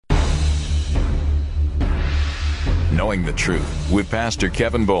Knowing the Truth with Pastor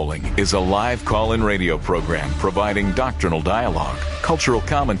Kevin Bowling is a live call-in radio program providing doctrinal dialogue, cultural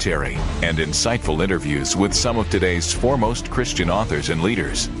commentary, and insightful interviews with some of today's foremost Christian authors and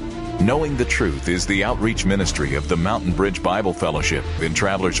leaders. Knowing the Truth is the outreach ministry of the Mountain Bridge Bible Fellowship in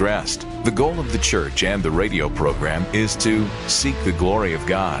Travelers Rest. The goal of the church and the radio program is to seek the glory of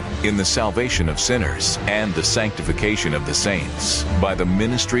God in the salvation of sinners and the sanctification of the saints by the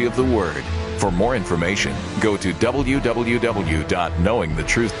ministry of the Word. For more information, go to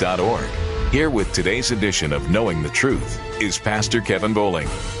www.knowingthetruth.org. Here with today's edition of Knowing the Truth is Pastor Kevin Bowling.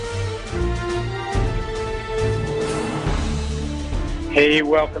 Hey,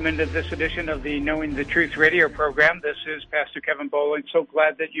 welcome into this edition of the Knowing the Truth radio program. This is Pastor Kevin Bowling. So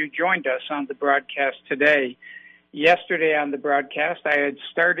glad that you joined us on the broadcast today. Yesterday on the broadcast, I had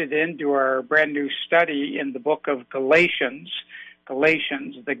started into our brand new study in the book of Galatians,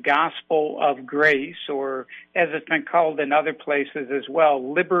 the Gospel of Grace, or as it's been called in other places as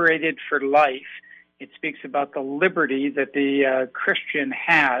well, Liberated for Life. It speaks about the liberty that the Christian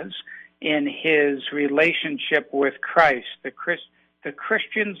has in his relationship with Christ. The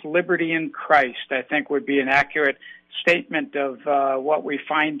Christian's liberty in Christ, I think, would be an accurate statement of what we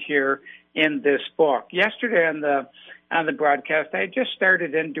find here in this book. Yesterday on the broadcast, I just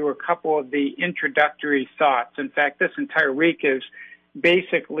started into a couple of the introductory thoughts. In fact, this entire week is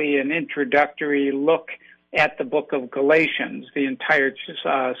basically an introductory look at the book of Galatians, the entire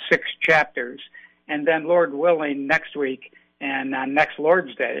 6 chapters. And then, Lord willing, next week and on next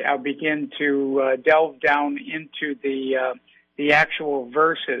Lord's Day, I'll begin to delve down into the actual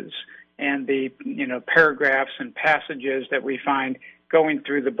verses and the paragraphs and passages that we find going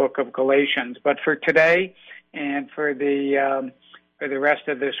through the book of Galatians. But for today and for the rest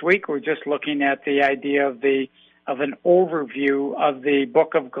of this week, we're just looking at the idea of an overview of the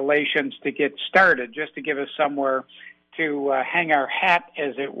book of Galatians to get started, just to give us somewhere to hang our hat,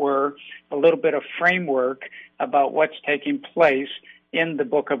 as it were, a little bit of framework about what's taking place in the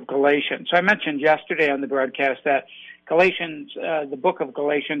book of Galatians. So I mentioned yesterday on the broadcast that Galatians, the book of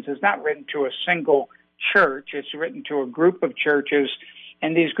Galatians, is not written to a single church. It's written to a group of churches,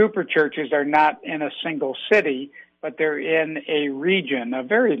 and these group of churches are not in a single city, but they're in a region, a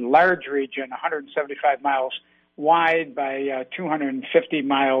very large region, 175 miles wide by 250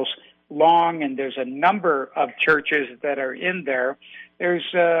 miles long, and there's a number of churches that are in there. There's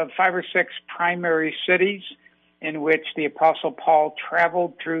 5 or 6 primary cities in which the Apostle Paul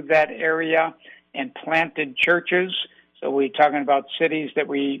traveled through that area and planted churches. So we're talking about cities that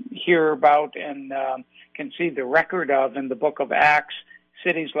we hear about and can see the record of in the book of Acts,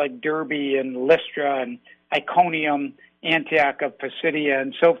 cities like Derbe and Lystra and Iconium, Antioch of Pisidia,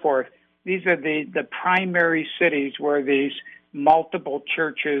 and so forth. These are the primary cities where these multiple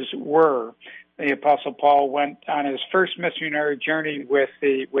churches were. The Apostle Paul went on his first missionary journey with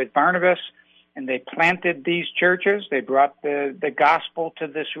Barnabas, and they planted these churches. They brought the gospel to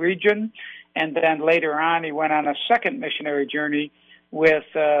this region. And then later on, he went on a second missionary journey with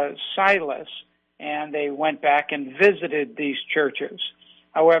Silas, and they went back and visited these churches.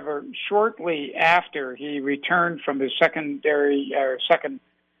 However, shortly after he returned from his secondary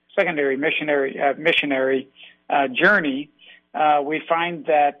missionary journey, we find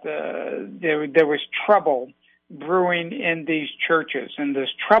that there was trouble brewing in these churches, and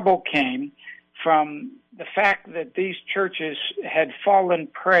this trouble came from the fact that these churches had fallen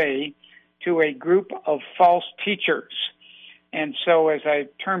prey to a group of false teachers. And so, as I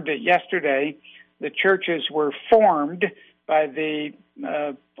termed it yesterday, the churches were formed by the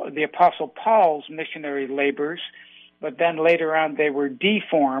Apostle Paul's missionary labors, but then later on they were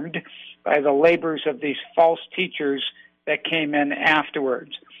deformed by the labors of these false teachers that came in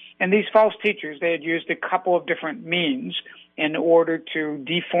afterwards. And these false teachers, they had used a couple of different means in order to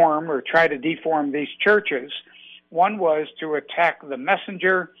deform or try to deform these churches. One was to attack the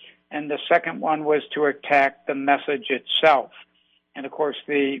messenger, and the second one was to attack the message itself. And of course,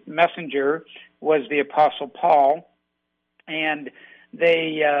 the messenger was the Apostle Paul, and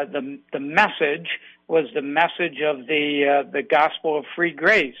the message was the message of the gospel of free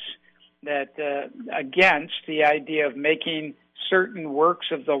grace, that against the idea of making certain works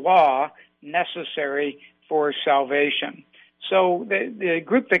of the law necessary for salvation. So the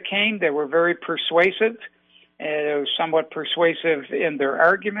group that came, they were very persuasive. They were somewhat persuasive in their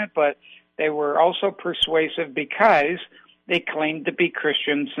argument, but they were also persuasive because they claimed to be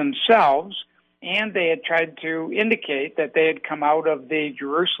Christians themselves, and they had tried to indicate that they had come out of the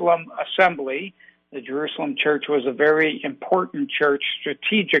Jerusalem assembly. The Jerusalem church was a very important church,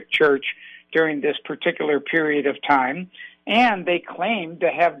 strategic church during this particular period of time, and they claimed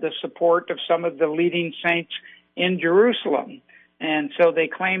to have the support of some of the leading saints in Jerusalem. And so they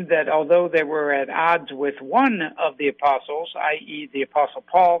claimed that although they were at odds with one of the apostles, i.e. the Apostle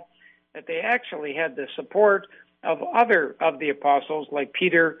Paul, that they actually had the support of other of the apostles like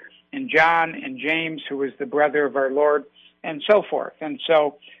Peter and John and James, who was the brother of our Lord, and so forth. And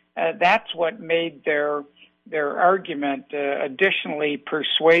so that's what made their argument additionally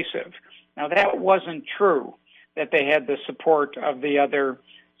persuasive. Now, that wasn't true, that they had the support of the other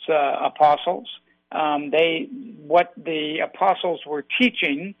apostles. What the apostles were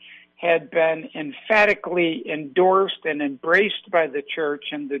teaching had been emphatically endorsed and embraced by the church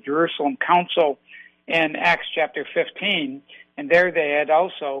in the Jerusalem Council in Acts chapter 15, and there they had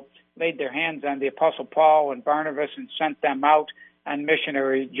also laid their hands on the Apostle Paul and Barnabas and sent them out on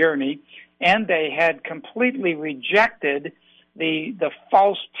missionary journey, and they had completely rejected the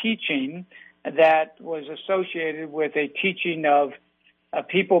false teaching that was associated with a teaching of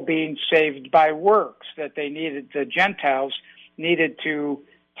people being saved by works, that the Gentiles needed to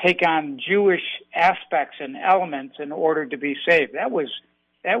take on Jewish aspects and elements in order to be saved. That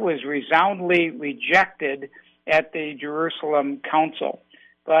was resoundingly rejected at the Jerusalem Council.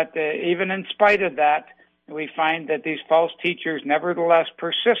 But even in spite of that, we find that these false teachers nevertheless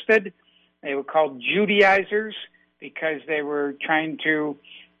persisted. They were called Judaizers because they were trying to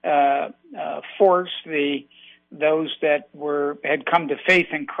force those that had come to faith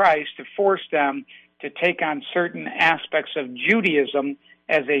in Christ, to force them to take on certain aspects of Judaism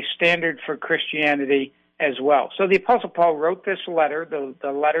as a standard for Christianity as well. So the Apostle Paul wrote this letter,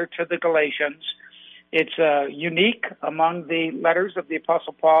 the letter to the Galatians. It's unique among the letters of the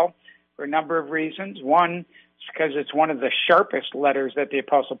Apostle Paul for a number of reasons. One, is because it's one of the sharpest letters that the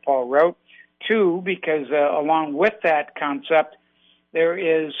Apostle Paul wrote. Two, because along with that concept,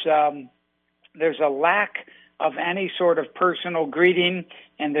 there's a lack of any sort of personal greeting,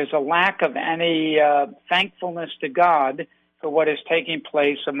 and there's a lack of any thankfulness to God for what is taking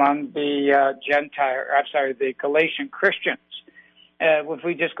place among the the Galatian Christians. If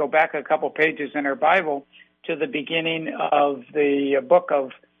we just go back a couple pages in our Bible to the beginning of the book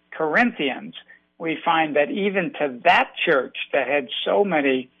of Corinthians, we find that even to that church that had so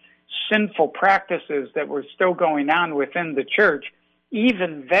many sinful practices that were still going on within the church,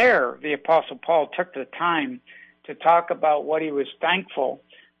 even there, the Apostle Paul took the time to talk about what he was thankful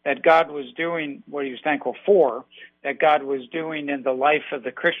that God was doing, what he was thankful for, that God was doing in the life of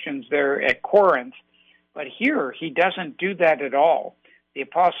the Christians there at Corinth. But here, he doesn't do that at all. The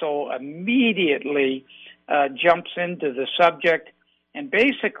apostle immediately jumps into the subject, and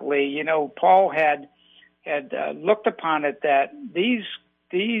basically, Paul had looked upon it that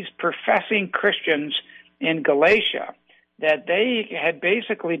these professing Christians in Galatia, that they had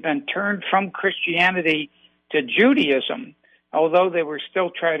basically been turned from Christianity to Judaism, although they were still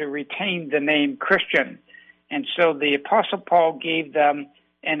trying to retain the name Christian. And so the Apostle Paul gave them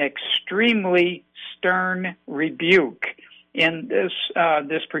an extremely stern rebuke in this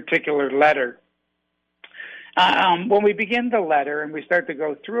particular letter. When we begin the letter and we start to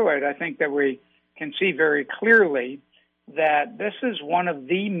go through it, I think that we can see very clearly that this is one of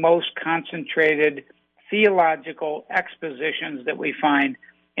the most concentrated theological expositions that we find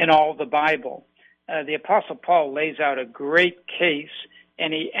in all the Bible. The Apostle Paul lays out a great case,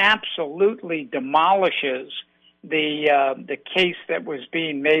 and he absolutely demolishes the case that was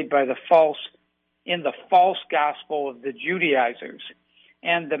being made by the false gospel of the Judaizers.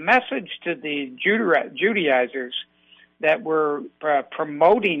 And the message to the Judaizers that were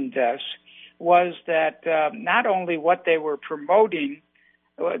promoting this was that not only what they were promoting,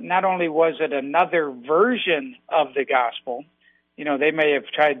 not only was it another version of the gospel, they may have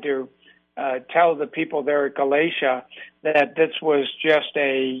tried to tell the people there at Galatia that this was just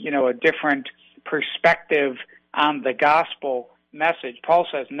a different perspective on the gospel message. Paul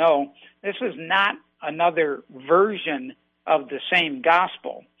says, no, this is not another version of the same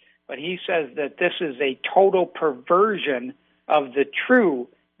gospel, but he says that this is a total perversion of the true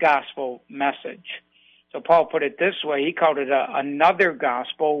gospel message. So Paul put it this way, he called it another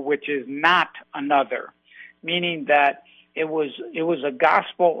gospel, which is not another, meaning that it was a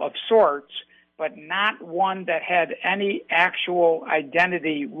gospel of sorts, but not one that had any actual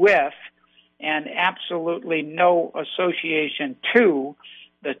identity with and absolutely no association to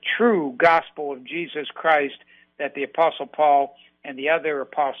the true gospel of Jesus Christ that the Apostle Paul and the other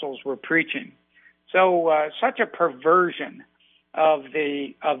apostles were preaching. So such a perversion of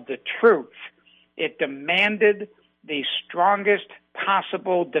the truth. It demanded the strongest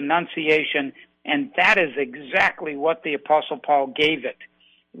possible denunciation, and that is exactly what the Apostle Paul gave it.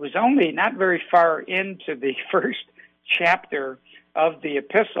 It was only not very far into the first chapter of the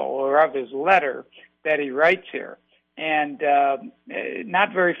epistle or of his letter that he writes here, and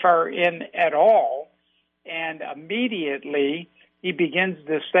not very far in at all. And immediately he begins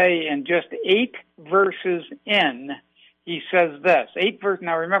to say, in just 8 verses in, he says this. 8 verses.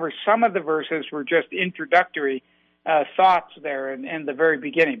 Now remember, some of the verses were just introductory thoughts there in the very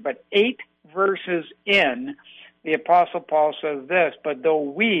beginning, but 8 verses in, the Apostle Paul says this: "But though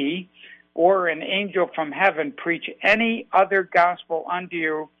we or an angel from heaven preach any other gospel unto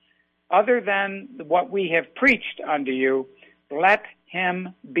you other than what we have preached unto you, let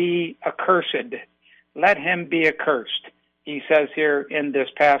him be accursed." Let him be accursed, he says here in this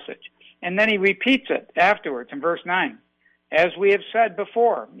passage. And then he repeats it afterwards in verse 9. As we have said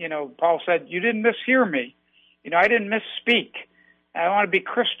before, Paul said, you didn't mishear me. I didn't misspeak. I want to be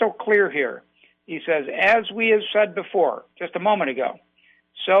crystal clear here. He says, as we have said before, just a moment ago,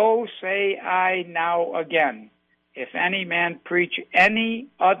 so say I now again, if any man preach any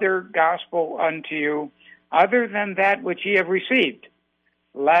other gospel unto you other than that which ye have received,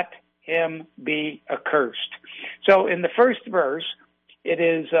 let him be accursed. So in the first verse, it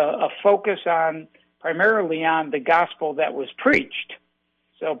is a focus primarily on the gospel that was preached.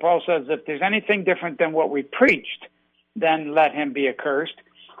 So Paul says, if there's anything different than what we preached, then let him be accursed.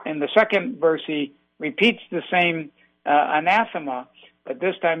 In the second verse, he repeats the same anathema, but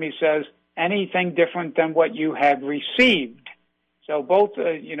this time he says, anything different than what you have received. So both,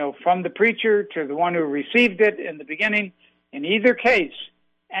 from the preacher to the one who received it in the beginning, in either case,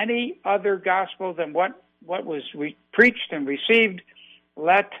 any other gospel than what was preached and received,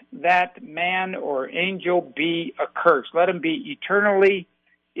 let that man or angel be accursed. Let him be eternally,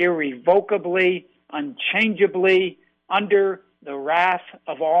 irrevocably, unchangeably under the wrath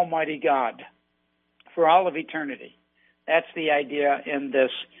of Almighty God for all of eternity. That's the idea in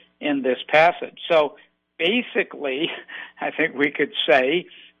this passage. So basically, I think we could say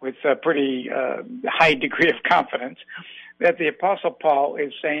with a pretty high degree of confidence that the Apostle Paul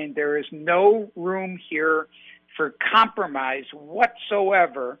is saying there is no room here for compromise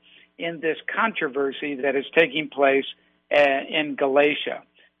whatsoever in this controversy that is taking place in Galatia.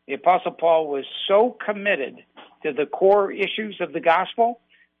 The Apostle Paul was so committed to the core issues of the gospel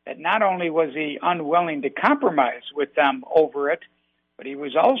that not only was he unwilling to compromise with them over it, but he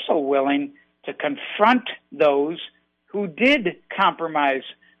was also willing to confront those who did compromise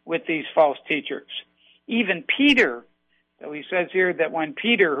with these false teachers. Even Peter, so he says here that when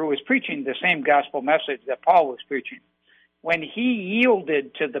Peter, who was preaching the same gospel message that Paul was preaching, when he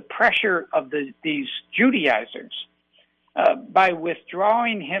yielded to the pressure of these Judaizers by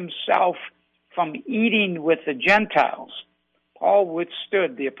withdrawing himself from eating with the Gentiles, Paul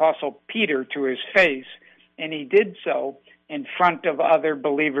withstood the Apostle Peter to his face, and he did so in front of other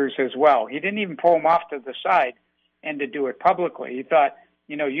believers as well. He didn't even pull him off to the side and to do it publicly. He thought,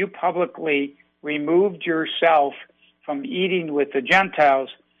 you publicly removed yourself from eating with the Gentiles.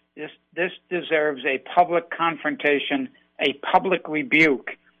 This deserves a public confrontation, a public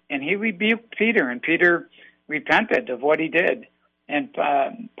rebuke. And he rebuked Peter, and Peter repented of what he did. And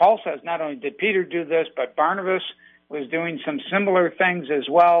Paul says not only did Peter do this, but Barnabas was doing some similar things as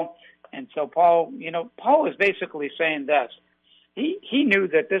well. And so Paul is basically saying this. He knew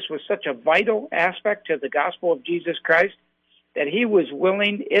that this was such a vital aspect to the gospel of Jesus Christ that he was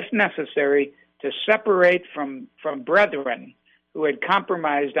willing, if necessary, to separate from brethren who had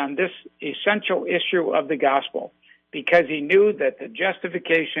compromised on this essential issue of the gospel, because he knew that the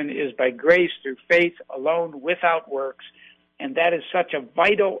justification is by grace through faith alone without works, and that is such a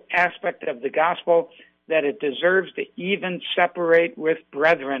vital aspect of the gospel that it deserves to even separate with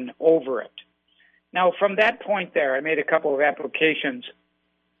brethren over it. Now, from that point there, I made a couple of applications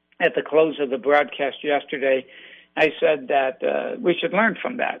at the close of the broadcast yesterday. I said that we should learn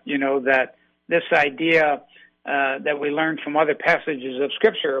from that, that this idea that we learned from other passages of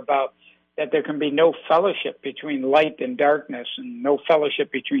Scripture about that there can be no fellowship between light and darkness and no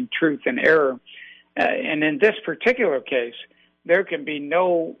fellowship between truth and error. And in this particular case, there can be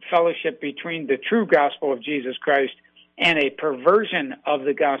no fellowship between the true gospel of Jesus Christ and a perversion of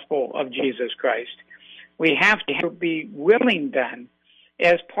the gospel of Jesus Christ. We have to be willing then,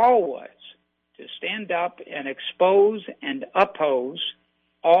 as Paul was, to stand up and expose and oppose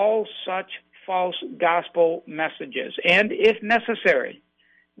all such false gospel messages. And if necessary,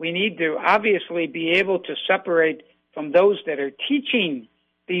 we need to obviously be able to separate from those that are teaching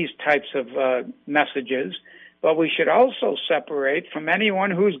these types of messages, but we should also separate from anyone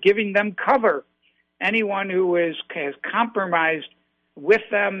who's giving them cover, anyone who has compromised with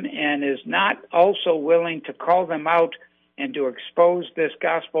them and is not also willing to call them out and to expose this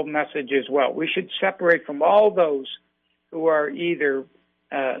gospel message as well. We should separate from all those who are either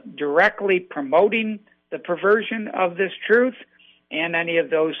directly promoting the perversion of this truth, and any of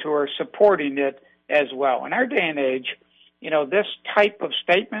those who are supporting it as well. In our day and age, this type of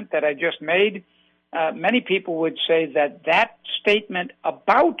statement that I just made, many people would say that statement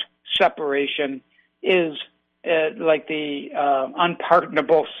about separation is like the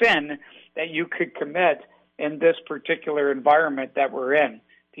unpardonable sin that you could commit in this particular environment that we're in.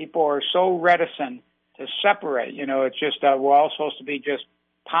 People are so reticent to separate. It's just we're all supposed to be just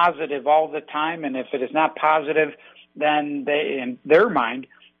positive all the time, and if it is not positive, then in their mind,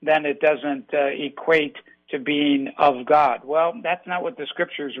 then it doesn't equate to being of God. Well, that's not what the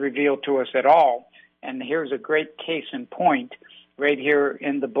Scriptures reveal to us at all, and here's a great case in point right here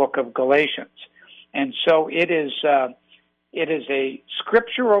in the book of Galatians. And so it is a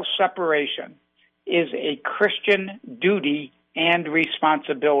scriptural separation is a Christian duty and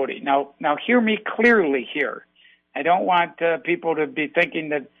responsibility. Now hear me clearly here. I don't want people to be thinking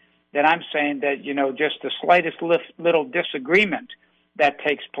that I'm saying that, just the slightest little disagreement that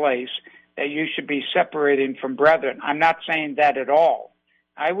takes place, that you should be separating from brethren. I'm not saying that at all.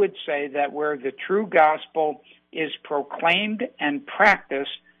 I would say that where the true gospel is proclaimed and practiced,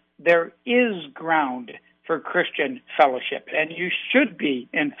 there is ground for Christian fellowship, and you should be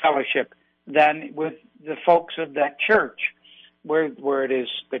in fellowship then with the folks of that church, where it is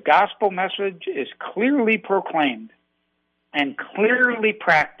the gospel message is clearly proclaimed and clearly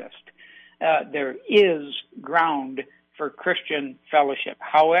practiced. There is ground for Christian fellowship.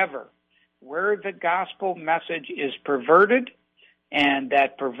 However, where the gospel message is perverted and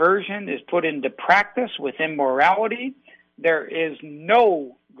that perversion is put into practice with immorality, there is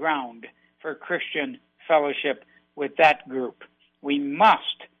no ground for Christian fellowship with that group. We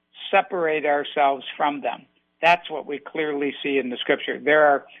must separate ourselves from them. That's what we clearly see in the Scripture.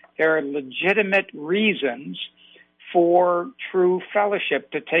 There are legitimate reasons for true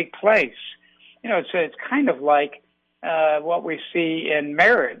fellowship to take place. It's kind of like what we see in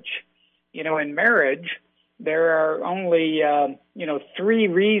marriage. In marriage, there are only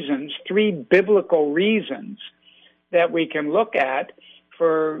three biblical reasons that we can look at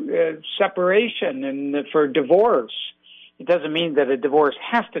for separation and for divorce. It doesn't mean that a divorce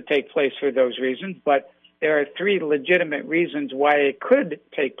has to take place for those reasons, but there are three legitimate reasons why it could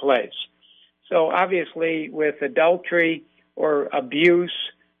take place. So obviously with adultery or abuse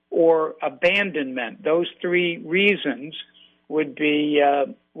or abandonment, those three reasons would be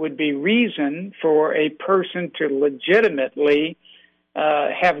reason for a person to legitimately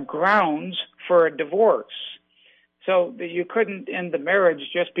have grounds for a divorce. So that you couldn't end the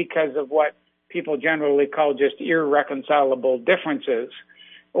marriage just because of what people generally call just irreconcilable differences,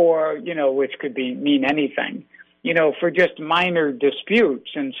 or, which could mean anything, for just minor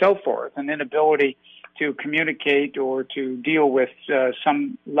disputes and so forth, an inability to communicate or to deal with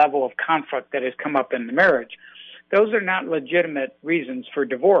some level of conflict that has come up in the marriage. Those are not legitimate reasons for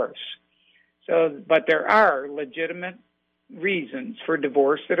divorce. But there are legitimate reasons for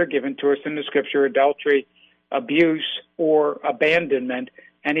divorce that are given to us in the Scripture: adultery, abuse, or abandonment.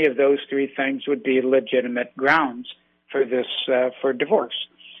 Any of those three things would be legitimate grounds for for divorce.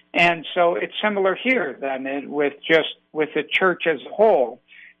 And so it's similar here then with the church as a whole.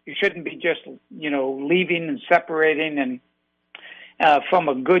 You shouldn't be just, leaving and separating and from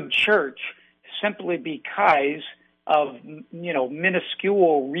a good church simply because of,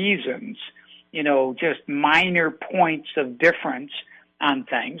 minuscule reasons, just minor points of difference on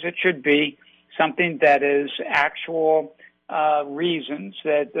things. It should be something that is actual reasons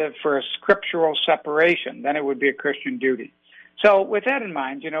that for a scriptural separation. Then it would be a Christian duty. So with that in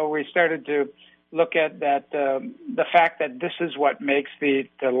mind, we started to look at that the fact that this is what makes the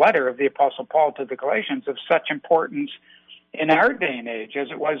letter of the Apostle Paul to the Galatians of such importance in our day and age as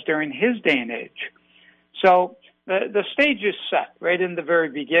it was during his day and age. So the stage is set right in the very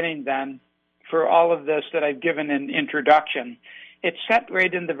beginning then for all of this that I've given an introduction. It's set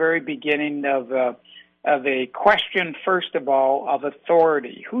right in the very beginning of a question, first of all, of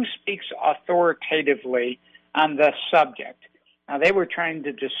authority. Who speaks authoritatively on this subject? Now, they were trying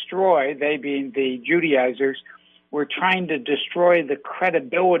to destroy, they being the Judaizers, were trying to destroy the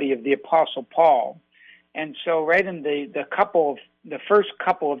credibility of the Apostle Paul. And so right in the first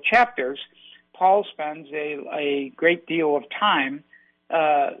couple of chapters, Paul spends a great deal of time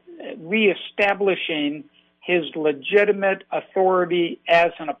reestablishing his legitimate authority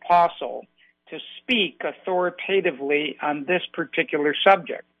as an apostle to speak authoritatively on this particular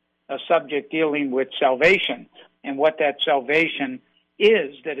subject, a subject dealing with salvation and what that salvation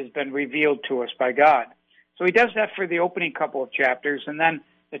is that has been revealed to us by God. So he does that for the opening couple of chapters, and then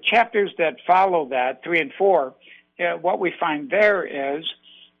the chapters that follow that, 3 and 4, what we find there is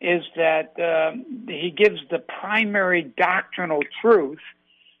is that he gives the primary doctrinal truth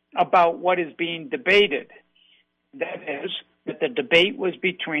about what is being debated. That is, that the debate was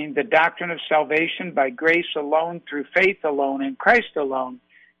between the doctrine of salvation by grace alone, through faith alone, in Christ alone,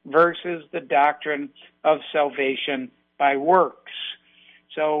 versus the doctrine of salvation by works.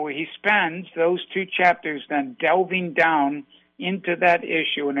 So he spends those 2 chapters then delving down into that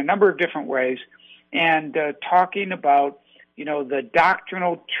issue in a number of different ways and talking about, the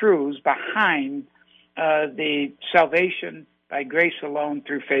doctrinal truths behind the salvation by grace alone,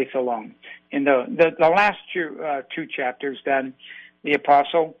 through faith alone. In the last 2 chapters, then, the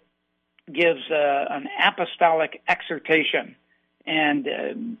apostle gives an apostolic exhortation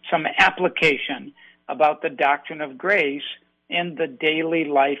and some application about the doctrine of grace in the daily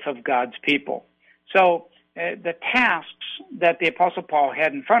life of God's people. So the tasks that the Apostle Paul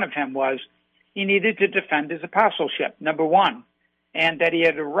had in front of him was he needed to defend his apostleship, number one, and that he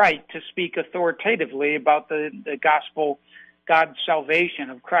had a right to speak authoritatively about the gospel, God's salvation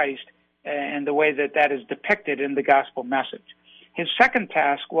of Christ, and the way that is depicted in the gospel message. His second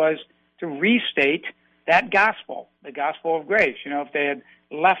task was to restate that gospel, the gospel of grace. If they had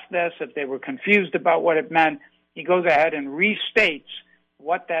left this, if they were confused about what it meant, he goes ahead and restates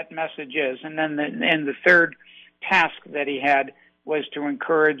what that message is. And then the third task that he had was to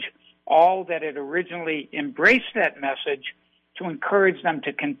encourage all that had originally embraced that message, to encourage them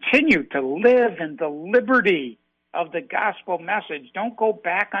to continue to live in the liberty of the gospel message. Don't go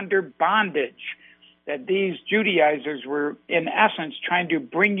back under bondage. That these Judaizers were, in essence, trying to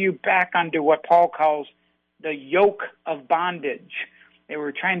bring you back under what Paul calls the yoke of bondage. They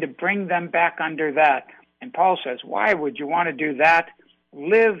were trying to bring them back under that. And Paul says, why would you want to do that?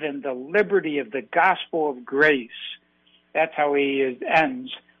 Live in the liberty of the gospel of grace. That's how he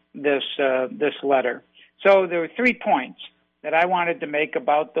ends this letter. So there were 3 points that I wanted to make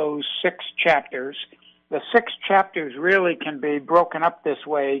about those 6 chapters. The 6 chapters really can be broken up this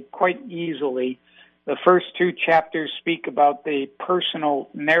way quite easily. The first 2 chapters speak about the personal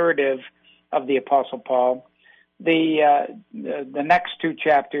narrative of the Apostle Paul. The next 2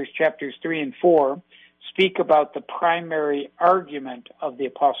 chapters, chapters 3 and 4, speak about the primary argument of the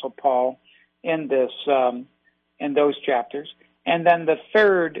Apostle Paul in those chapters. And then the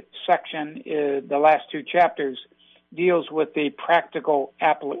third section, the last 2 chapters, deals with the practical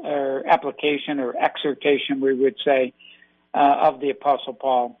application or exhortation, we would say, of the Apostle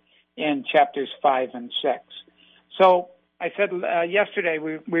Paul in chapters 5 and 6. So I said yesterday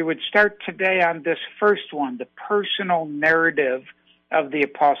we would start today on this first one, the personal narrative of the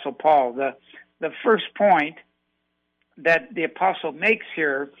Apostle Paul. The first point that the Apostle makes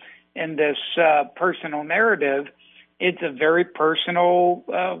here in this personal narrative, it's a very personal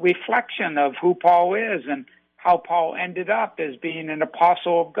reflection of who Paul is and how Paul ended up as being an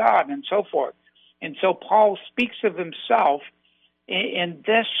apostle of God and so forth. And so Paul speaks of himself in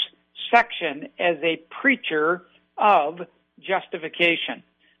this section as a preacher of justification.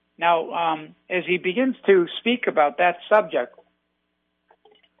 Now, as he begins to speak about that subject,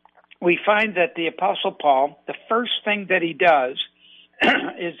 we find that the Apostle Paul, the first thing that he does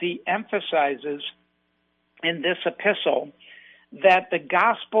is he emphasizes in this epistle that the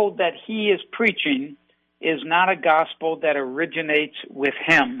gospel that he is preaching is not a gospel that originates with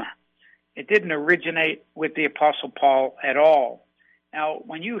him. It didn't originate with the Apostle Paul at all. Now,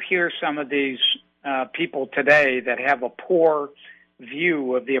 when you hear some of these people today that have a poor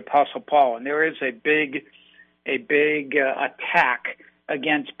view of the Apostle Paul, and there is a big attack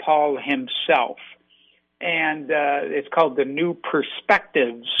against Paul himself, and it's called the New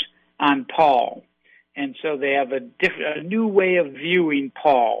Perspectives on Paul. And so they have a new way of viewing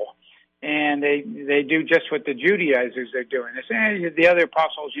Paul. And they do just what the Judaizers are doing. They say, the other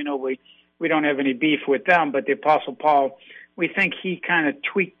apostles, we don't have any beef with them, but the Apostle Paul, we think he kind of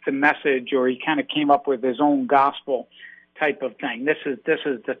tweaked the message, or he kind of came up with his own gospel type of thing. This is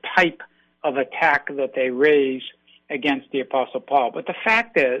the type of attack that they raise against the Apostle Paul. But the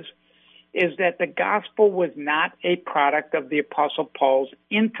fact is that the gospel was not a product of the Apostle Paul's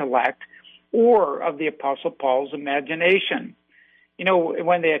intellect or of the Apostle Paul's imagination.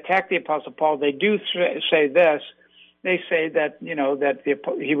 When they attack the Apostle Paul, they do say this. They say that,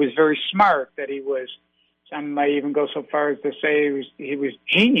 he was very smart, that he was, some might even go so far as to say he was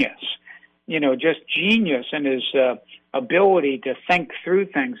genius, just genius in his ability to think through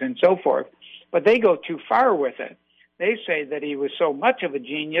things and so forth. But they go too far with it. They say that he was so much of a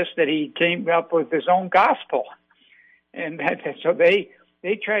genius that he came up with his own gospel. And so they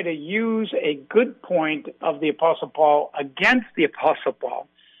try to use a good point of the Apostle Paul against the Apostle Paul.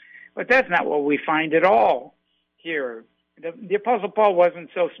 But that's not what we find at all here. The Apostle Paul wasn't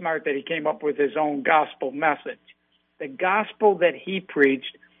so smart that he came up with his own gospel message. The gospel that he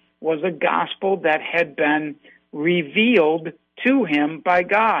preached was a gospel that had been revealed to him by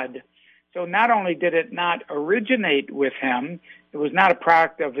God. So not only did it not originate with him, it was not a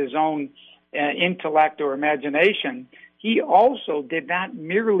product of his own intellect or imagination, he also did not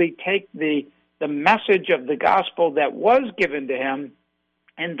merely take the message of the gospel that was given to him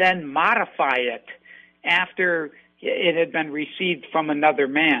and then modify it after it had been received from another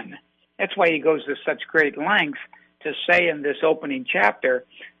man. That's why he goes to such great length to say in this opening chapter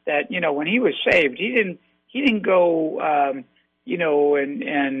that, when he was saved, he didn't go, and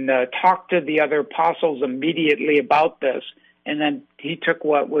talk to the other apostles immediately about this, and then he took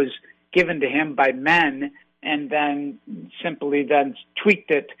what was given to him by men and then simply then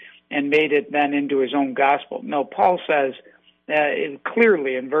tweaked it and made it then into his own gospel. No, Paul says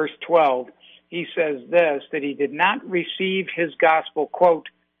clearly in verse 12, he says this, that he did not receive his gospel, quote,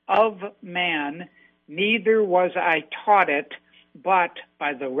 of man, neither was I taught it, but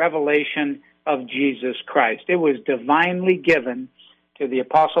by the revelation of Jesus Christ. It was divinely given to the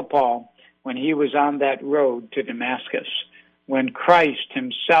Apostle Paul when he was on that road to Damascus, when Christ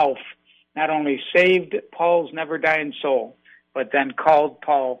himself not only saved Paul's never-dying soul, but then called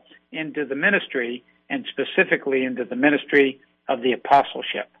Paul into the ministry, and specifically into the ministry of the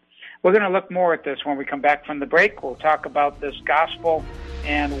apostleship. We're going to look more at this when we come back from the break. We'll talk about this gospel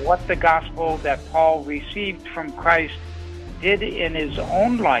and what the gospel that Paul received from Christ did in his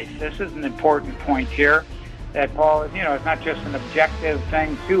own life. This is an important point here, that Paul, it's not just an objective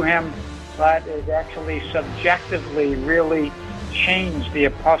thing to him, but it actually subjectively really changed the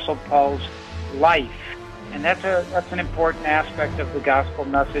Apostle Paul's life. And that's an important aspect of the gospel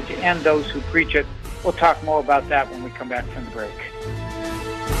message and those who preach it. We'll talk more about that when we come back from the break.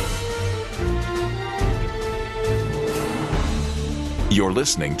 You're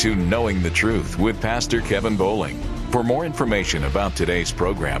listening to Knowing the Truth with Pastor Kevin Bowling. For more information about today's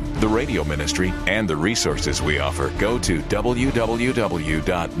program, the radio ministry, and the resources we offer, go to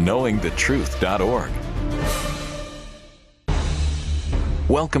www.knowingthetruth.org.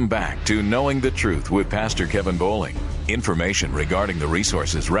 Welcome back to Knowing the Truth with Pastor Kevin Bowling. Information regarding the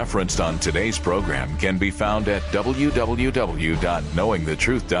resources referenced on today's program can be found at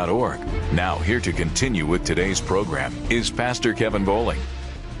www.knowingthetruth.org. Now, here to continue with today's program is Pastor Kevin Bowling.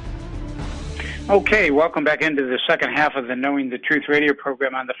 Okay, welcome back into the second half of the Knowing the Truth radio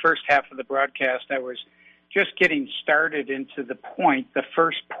program. On the first half of the broadcast, I was just getting started into the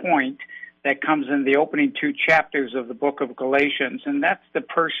first point that comes in the opening two chapters of the book of Galatians, and that's the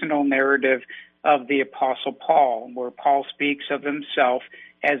personal narrative of the Apostle Paul, where Paul speaks of himself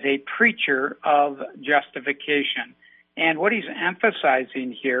as a preacher of justification. And what he's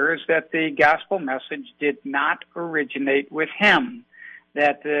emphasizing here is that the gospel message did not originate with him,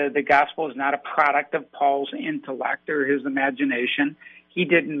 that the gospel is not a product of Paul's intellect or his imagination. He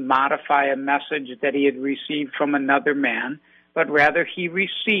didn't modify a message that he had received from another man, but rather he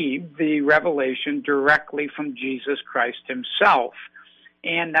received the revelation directly from Jesus Christ himself.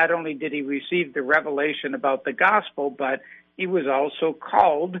 And not only did he receive the revelation about the gospel, but he was also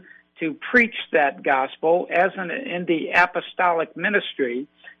called to preach that gospel in the apostolic ministry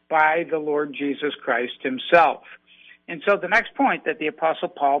by the Lord Jesus Christ himself. And so the next point that the Apostle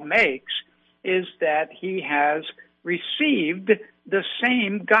Paul makes is that he has received the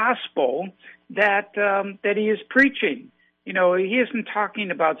same gospel that he is preaching. He isn't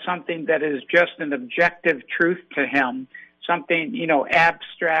talking about something that is just an objective truth to him, something,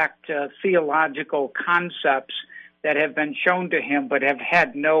 abstract theological concepts that have been shown to him but have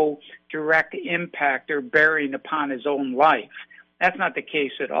had no direct impact or bearing upon his own life. That's not the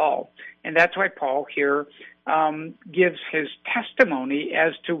case at all. And that's why Paul here gives his testimony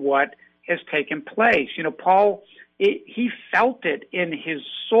as to what has taken place. Paul, he felt it in his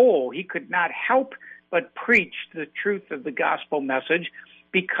soul. He could not help but preach the truth of the gospel message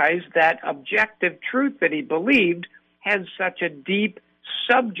because that objective truth that he believed had such a deep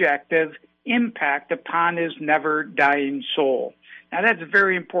subjective impact upon his never-dying soul. Now, that's a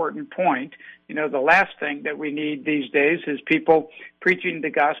very important point. The last thing that we need these days is people preaching the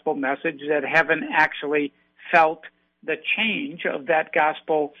gospel message that haven't actually felt the change of that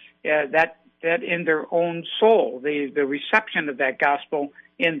gospel, that in their own soul, the reception of that gospel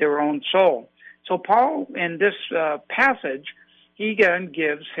in their own soul. So Paul, in this passage, he again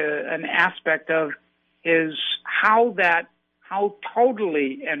gives an aspect of how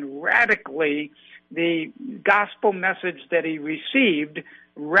totally and radically the gospel message that he received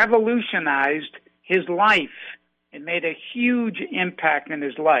revolutionized his life. It made a huge impact in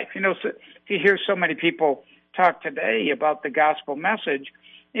his life. So you hear so many people talk today about the gospel message,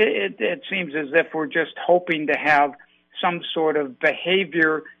 it seems as if we're just hoping to have some sort of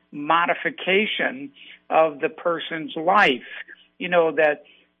behavior modification of the person's life. That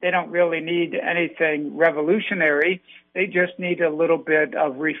they don't really need anything revolutionary. They just need a little bit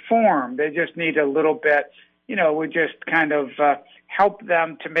of reform. They just need a little bit, we just kind of help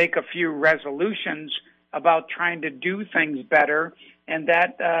them to make a few resolutions about trying to do things better. And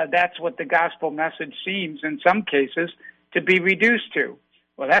that's what the gospel message seems, in some cases, to be reduced to.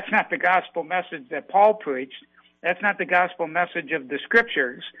 Well, that's not the gospel message that Paul preached. That's not the gospel message of the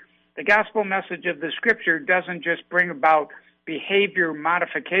Scriptures. The gospel message of the Scripture doesn't just bring about behavior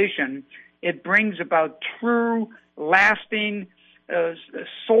modification. It brings about true, lasting,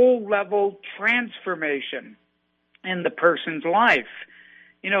 soul-level transformation in the person's life.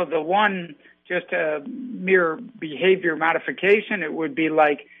 The one, just a mere behavior modification, it would be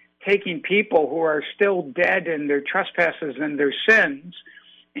like taking people who are still dead in their trespasses and their sins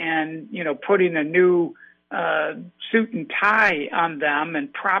and, putting a new suit and tie on them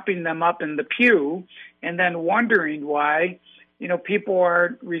and propping them up in the pew, and then wondering why, people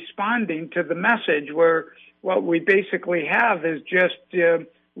aren't responding to the message, where what we basically have is just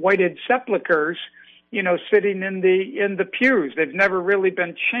whited sepulchers, sitting in the pews. They've never really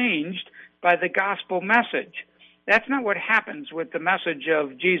been changed by the gospel message. That's not what happens with the message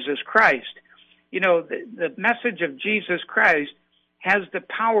of Jesus Christ. The message of Jesus Christ has the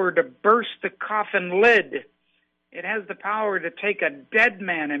power to burst the coffin lid. It has the power to take a dead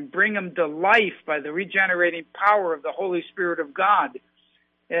man and bring him to life by the regenerating power of the Holy Spirit of God,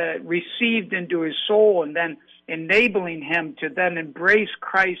 received into his soul, and then enabling him to then embrace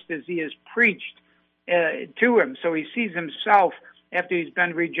Christ as he is preached to him. So he sees himself, after he's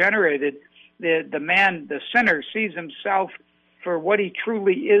been regenerated, the man, the sinner, sees himself for what he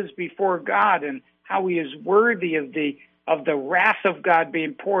truly is before God, and how he is worthy of the wrath of God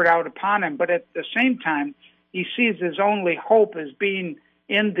being poured out upon him. But at the same time, he sees his only hope as being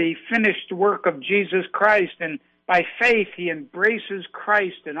in the finished work of Jesus Christ, and by faith he embraces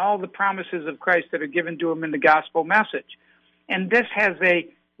Christ and all the promises of Christ that are given to him in the gospel message. And this has a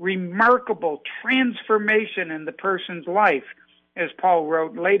remarkable transformation in the person's life, as Paul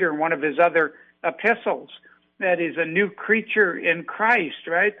wrote later in one of his other epistles, that is a new creature in Christ,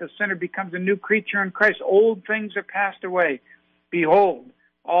 right? The sinner becomes a new creature in Christ. Old things are passed away. Behold,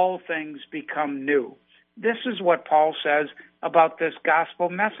 all things become new. This is what Paul says about this gospel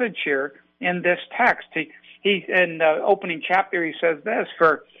message here in this text. He in the opening chapter, he says this: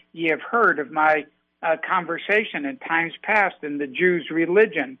 "For ye have heard of my conversation in times past in the Jews'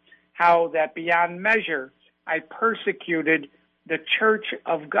 religion, how that beyond measure I persecuted the church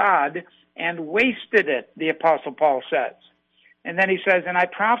of God and wasted it," the Apostle Paul says. And then he says, "And I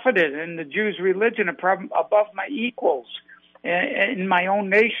profited in the Jews' religion above my equals in my own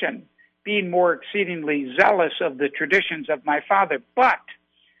nation, being more exceedingly zealous of the traditions of my father. But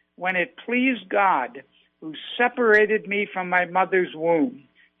when it pleased God, who separated me from my mother's womb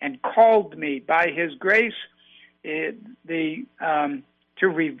and called me by his grace to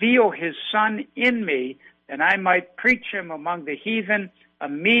reveal his Son in me, that I might preach him among the heathen,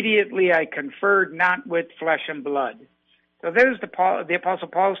 immediately I conferred not with flesh and blood." So there's the Apostle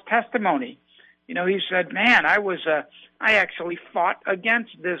Paul's testimony. He said, man, I actually fought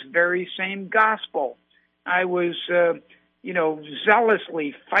against this very same gospel. I was,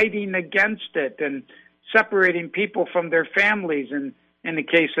 zealously fighting against it and separating people from their families, and in the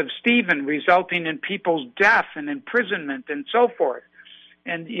case of Stephen, resulting in people's death and imprisonment and so forth.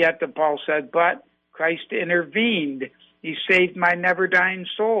 And yet Paul said, but Christ intervened. He saved my never-dying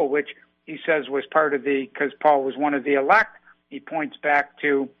soul, which he says was part of because Paul was one of the elect. He points back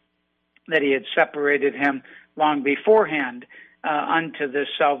to that he had separated him long beforehand unto this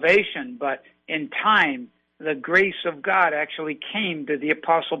salvation. But in time, the grace of God actually came to the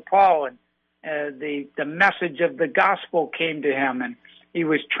Apostle Paul, and the message of the gospel came to him, and he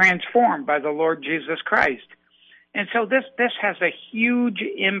was transformed by the Lord Jesus Christ. And so this has a huge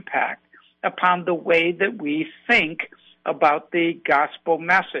impact upon the way that we think about the gospel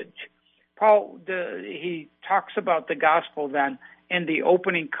message. Paul, he talks about the gospel then in the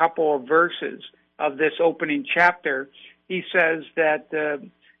opening couple of verses of this opening chapter. He says that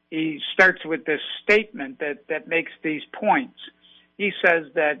he starts with this statement that makes these points. He says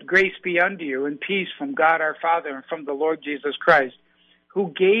that grace be unto you and peace from God our Father and from the Lord Jesus Christ,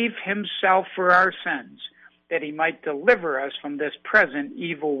 who gave himself for our sins, that he might deliver us from this present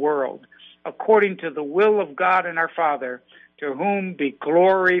evil world, according to the will of God and our Father, to whom be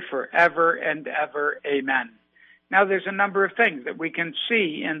glory forever and ever. Amen. Now, there's a number of things that we can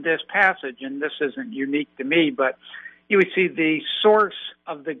see in this passage, and this isn't unique to me, but you would see the source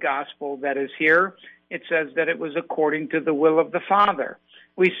of the gospel that is here. It says that it was according to the will of the Father.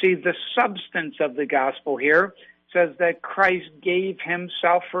 We see the substance of the gospel here. It says that Christ gave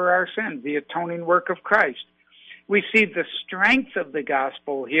himself for our sins, the atoning work of Christ. We see the strength of the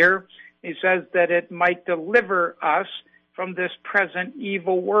gospel here. He says that it might deliver us from this present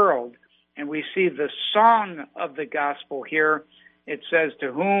evil world. And we see the song of the gospel here. It says,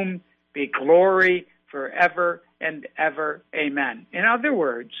 to whom be glory forever and ever. Amen. In other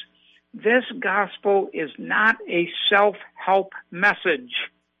words, this gospel is not a self-help message.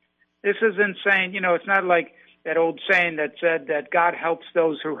 This isn't saying, it's not like that old saying that said that God helps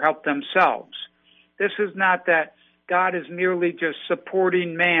those who help themselves. This is not that God is merely just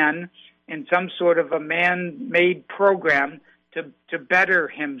supporting man in some sort of a man-made program to better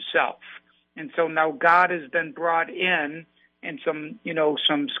himself. And so now God has been brought in, and some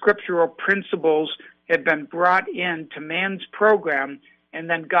scriptural principles have been brought into man's program, and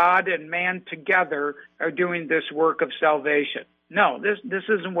then God and man together are doing this work of salvation. No, this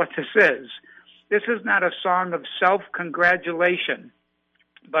isn't what this is. This is not a song of self-congratulation,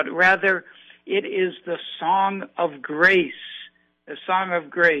 but rather it is the song of grace,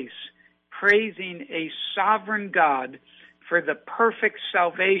 praising a sovereign God for the perfect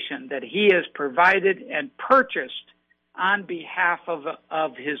salvation that he has provided and purchased on behalf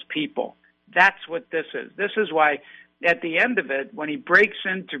of his people. That's what this is. This is why at the end of it, when he breaks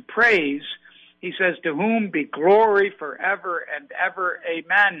into praise, he says, to whom be glory forever and ever.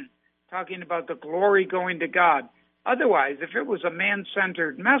 Amen. Talking about the glory going to God. Otherwise, if it was a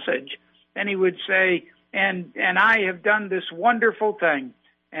man-centered message, then he would say, and I have done this wonderful thing,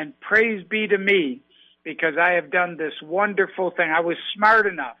 and praise be to me, because I have done this wonderful thing. I was smart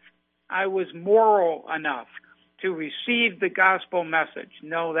enough. I was moral enough to receive the gospel message.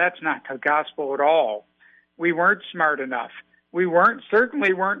 No, that's not the gospel at all. We weren't smart enough. We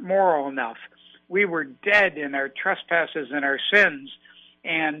certainly weren't moral enough. We were dead in our trespasses and our sins,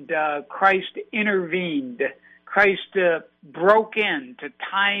 and Christ intervened. Christ broke into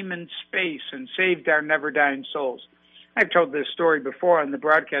time and space and saved our never-dying souls. I've told this story before on the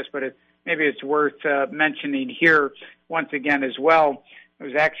broadcast, but maybe it's worth mentioning here once again as well. I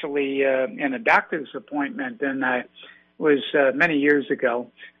was actually in a doctor's appointment, and I was many years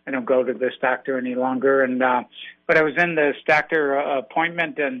ago. I don't go to this doctor any longer, but I was in this doctor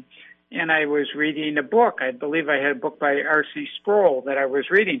appointment, and I was reading a book. I believe I had a book by R.C. Sproul that I was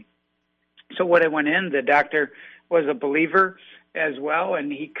reading. So when I went in, the doctor was a believer as well,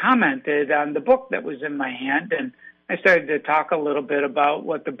 and he commented on the book that was in my hand, and I started to talk a little bit about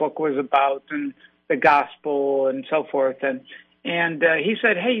what the book was about and the gospel and so forth. And he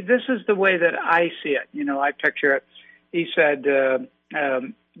said, hey, this is the way that I see it. I picture it. He said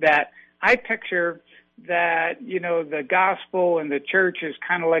that I picture that, the gospel and the church is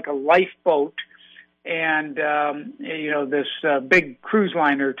kind of like a lifeboat and, this big cruise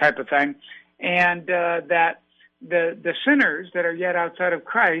liner type of thing. And that the sinners that are yet outside of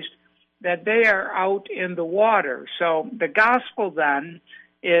Christ, that they are out in the water. So the gospel then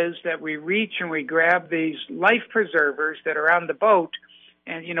is that we reach and we grab these life preservers that are on the boat,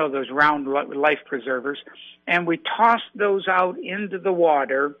 and those round life preservers, and we toss those out into the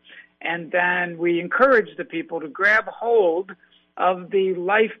water, and then we encourage the people to grab hold of the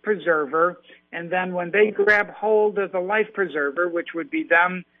life preserver, and then when they grab hold of the life preserver, which would be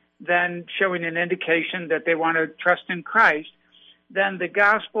them then showing an indication that they want to trust in Christ, then the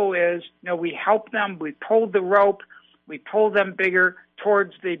gospel is, we help them, we pull the rope, we pull them bigger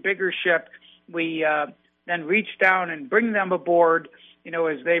towards the bigger ship, we then reach down and bring them aboard,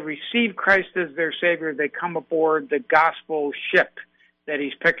 as they receive Christ as their Savior, they come aboard the gospel ship that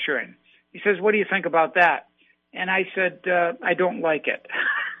he's picturing. He says, what do you think about that? And I said, I don't like it.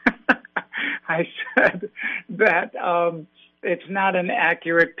 I said that it's not an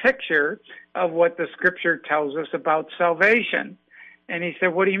accurate picture of what the Scripture tells us about salvation. And he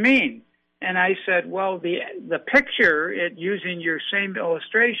said, what do you mean? And I said, well, the picture, using your same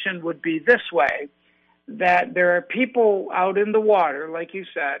illustration, would be this way, that there are people out in the water, like you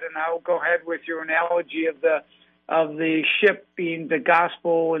said, and I'll go ahead with your analogy of the ship being the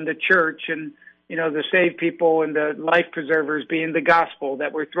gospel and the church, and the saved people and the life preservers being the gospel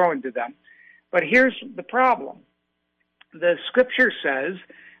that we're throwing to them. But here's the problem. The Scripture says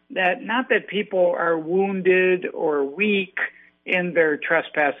that not that people are wounded or weak in their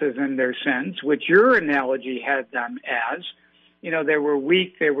trespasses and their sins, which your analogy had them as. They were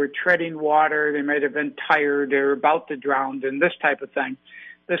weak, they were treading water, they might have been tired, they were about to drown, and this type of thing.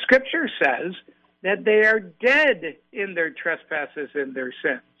 The Scripture says that they are dead in their trespasses and their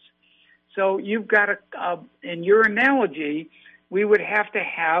sins. So you've got in your analogy, we would have to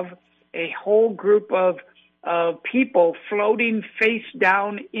have a whole group of people floating face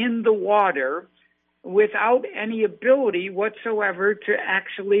down in the water without any ability whatsoever to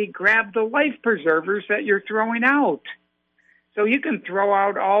actually grab the life preservers that you're throwing out. So you can throw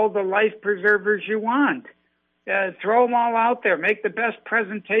out all the life preservers you want. Throw them all out there. Make the best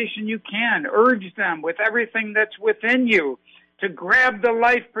presentation you can. Urge them with everything that's within you to grab the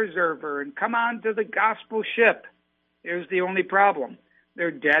life preserver and come on to the gospel ship. Here's the only problem.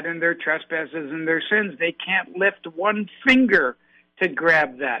 They're dead in their trespasses and their sins. They can't lift one finger to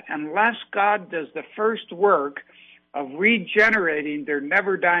grab that. Unless God does the first work of regenerating their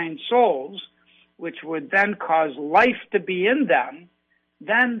never-dying souls, which would then cause life to be in them,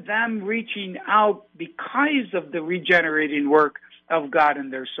 then them reaching out because of the regenerating work of God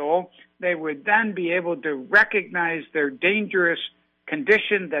in their soul, they would then be able to recognize their dangerous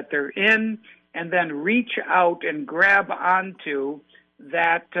condition that they're in and then reach out and grab onto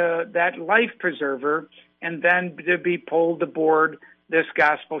that life preserver and then to be pulled aboard this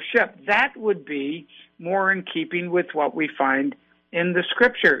gospel ship. That would be more in keeping with what we find in the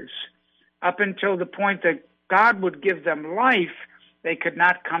scriptures. Up until the point that God would give them life, they could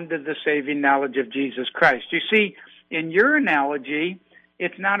not come to the saving knowledge of Jesus Christ. You see, in your analogy,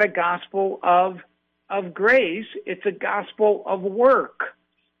 it's not a gospel of grace, it's a gospel of work.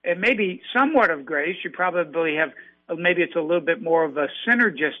 It may be somewhat of grace. You probably have, maybe it's a little bit more of a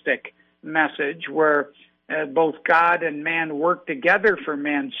synergistic message where both God and man work together for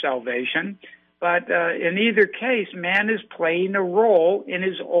man's salvation. But in either case, man is playing a role in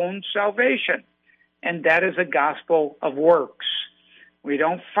his own salvation, and that is a gospel of works. We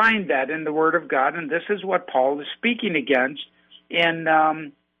don't find that in the Word of God, and this is what Paul is speaking against in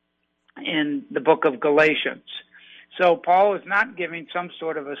the book of Galatians. So Paul is not giving some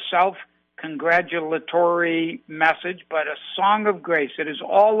sort of a self-congratulatory message, but a song of grace. It is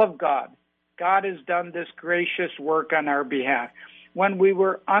all of God. God has done this gracious work on our behalf. When we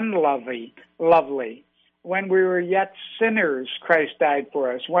were unlovely, when we were yet sinners, Christ died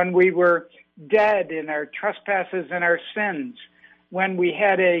for us. When we were dead in our trespasses and our sins, when we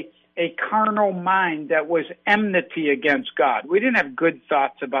had a carnal mind that was enmity against God. We didn't have good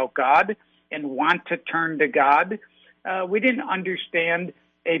thoughts about God and want to turn to God. We didn't understand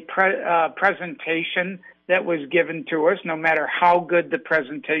a presentation that was given to us, no matter how good the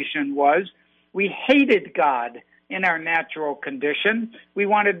presentation was. We hated God in our natural condition. We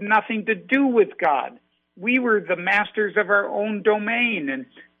wanted nothing to do with God. We were the masters of our own domain, and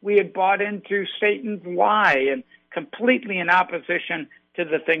we had bought into Satan's lie and completely in opposition to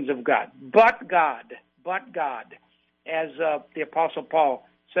the things of God. But God, as the Apostle Paul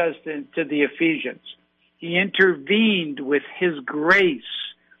says to the Ephesians, he intervened with his grace,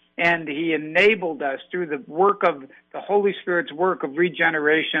 and he enabled us through the work of the Holy Spirit's work of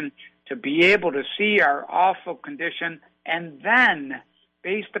regeneration to be able to see our awful condition, and then,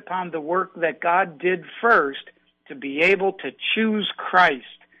 based upon the work that God did first, to be able to choose Christ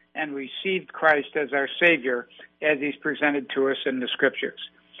and receive Christ as our Savior as he's presented to us in the Scriptures.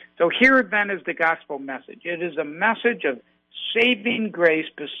 So here then is the gospel message. It is a message of saving grace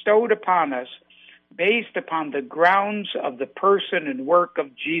bestowed upon us based upon the grounds of the person and work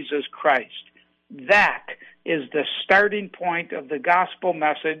of Jesus Christ. That is the starting point of the gospel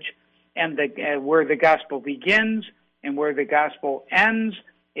message, and where the gospel begins and where the gospel ends.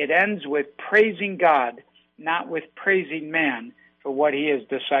 It ends with praising God, not with praising man for what he has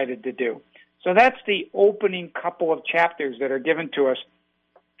decided to do. So that's the opening couple of chapters that are given to us.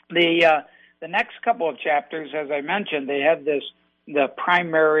 The next couple of chapters, as I mentioned, they have the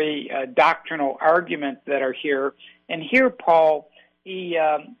primary doctrinal argument that are here. And here Paul, he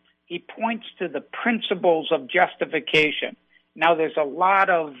points to the principles of justification. Now, there's a lot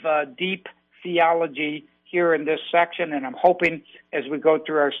of deep theology here in this section, and I'm hoping as we go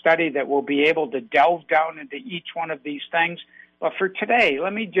through our study that we'll be able to delve down into each one of these things. But for today,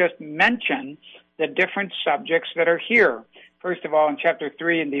 let me just mention the different subjects that are here. First of all, in chapter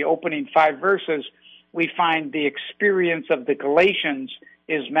 3, in the opening 5 verses, we find the experience of the Galatians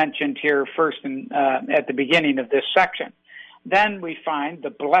is mentioned here first at the beginning of this section. Then we find the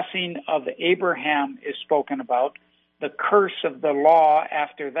blessing of Abraham is spoken about, the curse of the law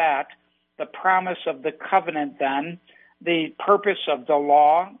after that, the promise of the covenant then, the purpose of the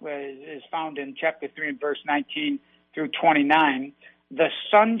law is found in chapter 3 and verse 19 through 29, the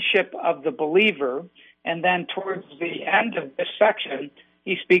sonship of the believer, and then towards the end of this section,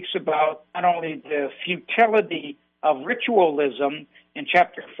 he speaks about not only the futility of ritualism in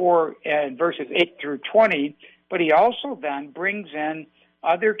chapter 4 and verses 8 through 20, but he also then brings in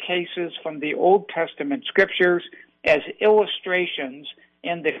other cases from the Old Testament scriptures as illustrations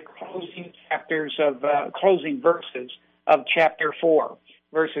in the closing verses of chapter 4,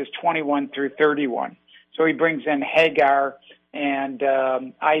 verses 21 through 31. So he brings in Hagar and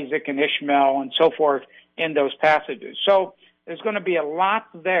Isaac and Ishmael and so forth in those passages. So there's going to be a lot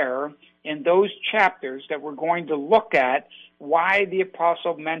there in those chapters that we're going to look at why the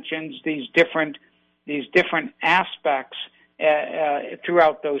apostle mentions these different aspects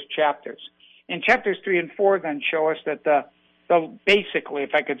throughout those chapters. In chapters 3 and 4 then show us that basically,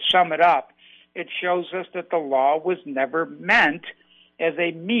 if I could sum it up, it shows us that the law was never meant as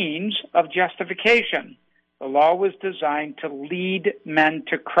a means of justification. The law was designed to lead men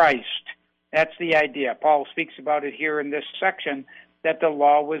to Christ. That's the idea. Paul speaks about it here in this section, that the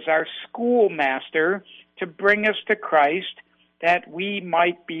law was our schoolmaster to bring us to Christ, that we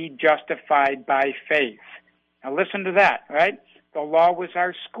might be justified by faith. Now listen to that, right? The law was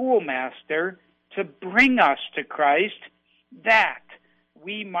our schoolmaster to bring us to Christ, that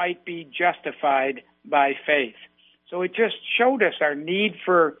we might be justified by faith. So it just showed us our need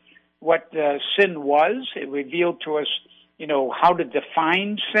for what sin was. It revealed to us, how to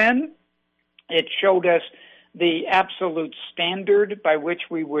define sin. It showed us the absolute standard by which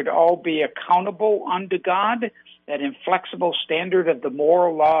we would all be accountable unto God, that inflexible standard of the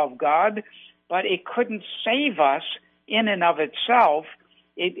moral law of God. But it couldn't save us in and of itself.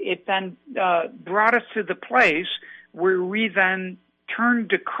 It then brought us to the place where we then turned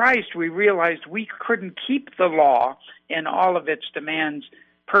to Christ. We realized we couldn't keep the law and all of its demands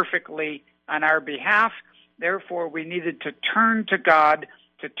perfectly on our behalf. Therefore, we needed to turn to God,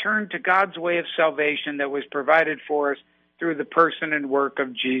 to turn to God's way of salvation that was provided for us through the person and work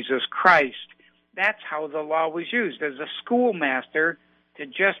of Jesus Christ. That's how the law was used, as a schoolmaster to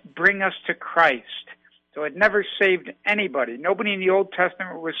just bring us to Christ. So it never saved anybody. Nobody in the Old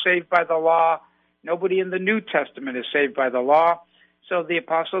Testament was saved by the law. Nobody in the New Testament is saved by the law. So the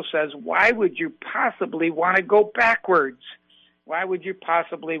apostle says, why would you possibly want to go backwards? Why would you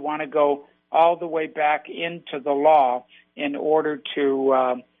possibly want to go all the way back into the law in order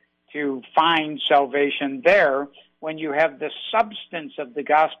to find salvation there, when you have the substance of the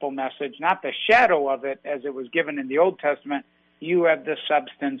gospel message, not the shadow of it as it was given in the Old Testament? You have the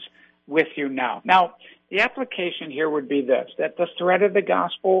substance with you now. Now, the application here would be this, that the thread of the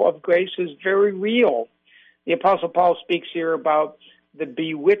gospel of grace is very real. The Apostle Paul speaks here about the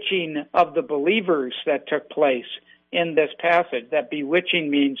bewitching of the believers that took place in this passage. That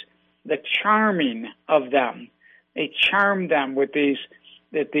bewitching means the charming of them. They charm them with these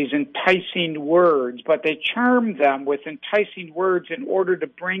enticing words, but they charm them with enticing words in order to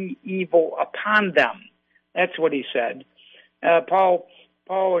bring evil upon them. That's what he said. Paul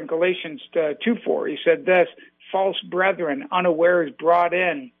in Galatians 2:4, he said this, false brethren unawares brought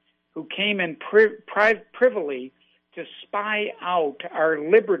in, who came in privily to spy out our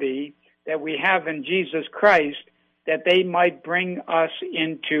liberty that we have in Jesus Christ, that they might bring us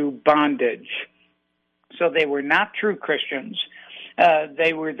into bondage. So they were not true Christians.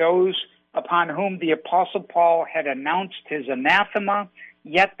 They were those upon whom the Apostle Paul had announced his anathema,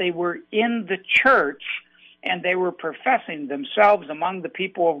 yet they were in the church, and they were professing themselves among the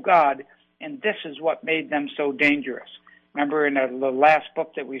people of God, and this is what made them so dangerous. Remember in the last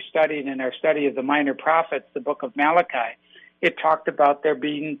book that we studied in our study of the minor prophets, the book of Malachi, it talked about there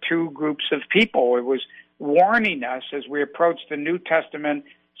being two groups of people. It was warning us as we approached the New Testament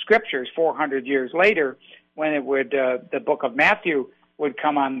scriptures 400 years later, when it would the book of Matthew would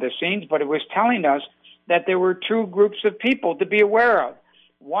come on the scenes, but it was telling us that there were two groups of people to be aware of.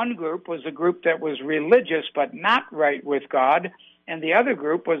 One group was a group that was religious but not right with God, and the other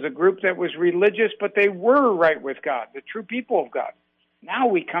group was a group that was religious but they were right with God, the true people of God. Now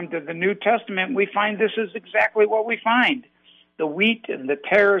we come to the New Testament and we find this is exactly what we find. The wheat and the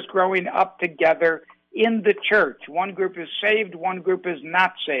tares growing up together in the church. One group is saved, one group is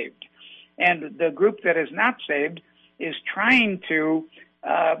not saved. And the group that is not saved is trying to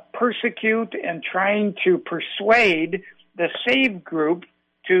persecute and trying to persuade the saved group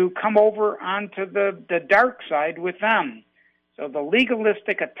to come over onto the dark side with them. So the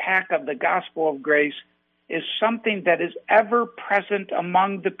legalistic attack of the gospel of grace is something that is ever present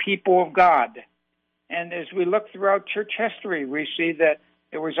among the people of God. And as we look throughout church history, we see that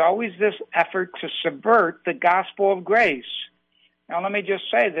there was always this effort to subvert the gospel of grace. Now, let me just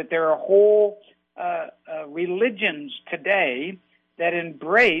say that there are whole religions today that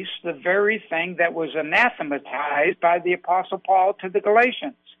embrace the very thing that was anathematized by the Apostle Paul to the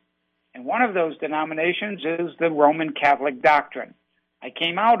Galatians. And one of those denominations is the Roman Catholic doctrine. I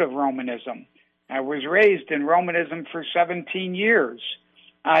came out of Romanism. I was raised in Romanism for 17 years.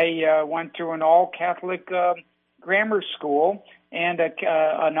 I went to an all-Catholic grammar school and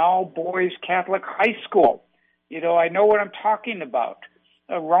an all-boys Catholic high school. I know what I'm talking about.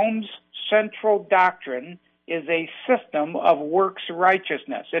 Rome's central doctrine is a system of works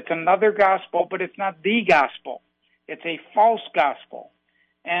righteousness. It's another gospel, but it's not the gospel. It's a false gospel.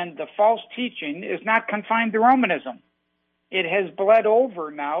 And the false teaching is not confined to Romanism. It has bled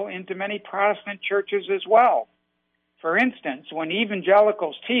over now into many Protestant churches as well. For instance, when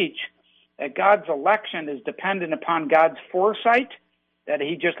evangelicals teach that God's election is dependent upon God's foresight, that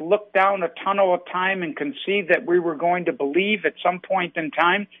he just looked down a tunnel of time and conceived that we were going to believe at some point in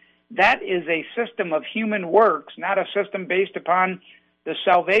time, that is a system of human works, not a system based upon the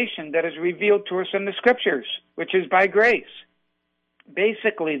salvation that is revealed to us in the Scriptures, which is by grace.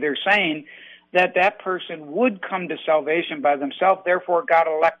 Basically, they're saying that that person would come to salvation by themselves, therefore God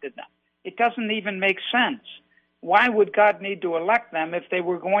elected them. It doesn't even make sense. Why would God need to elect them if they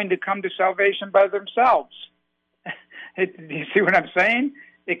were going to come to salvation by themselves? Do you see what I'm saying?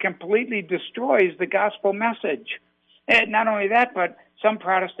 It completely destroys the gospel message. And not only that, but some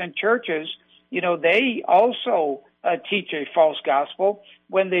Protestant churches, they also teach a false gospel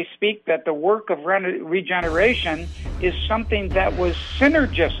when they speak that the work of regeneration is something that was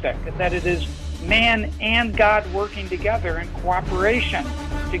synergistic, that it is man and God working together in cooperation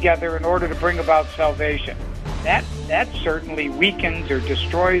together in order to bring about salvation. That certainly weakens or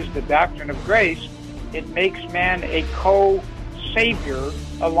destroys the doctrine of grace. It makes man a co-savior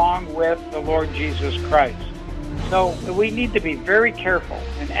along with the Lord Jesus Christ. So we need to be very careful.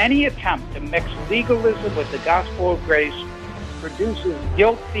 And any attempt to mix legalism with the gospel of grace produces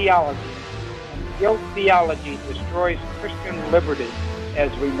guilt theology. And guilt theology destroys Christian liberty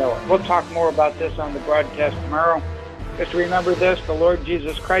as we know it. We'll talk more about this on the broadcast tomorrow. Just remember this, the Lord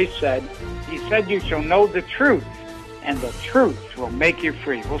Jesus Christ said, he said, you shall know the truth, and the truth will make you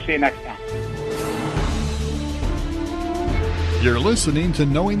free. We'll see you next time. You're listening to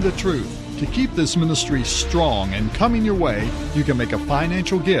Knowing the Truth. To keep this ministry strong and coming your way, you can make a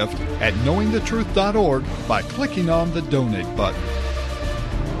financial gift at knowingthetruth.org by clicking on the donate button.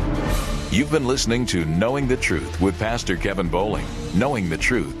 You've been listening to Knowing the Truth with Pastor Kevin Bowling. Knowing the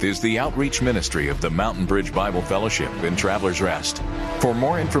Truth is the outreach ministry of the Mountain Bridge Bible Fellowship in Travelers Rest. For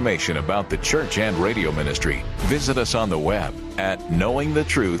more information about the church and radio ministry, visit us on the web at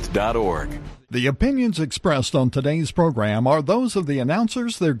knowingthetruth.org. The opinions expressed on today's program are those of the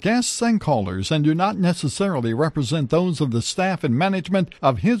announcers, their guests, and callers, and do not necessarily represent those of the staff and management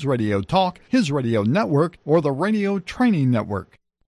of His Radio Talk, His Radio Network, or the Radio Training Network.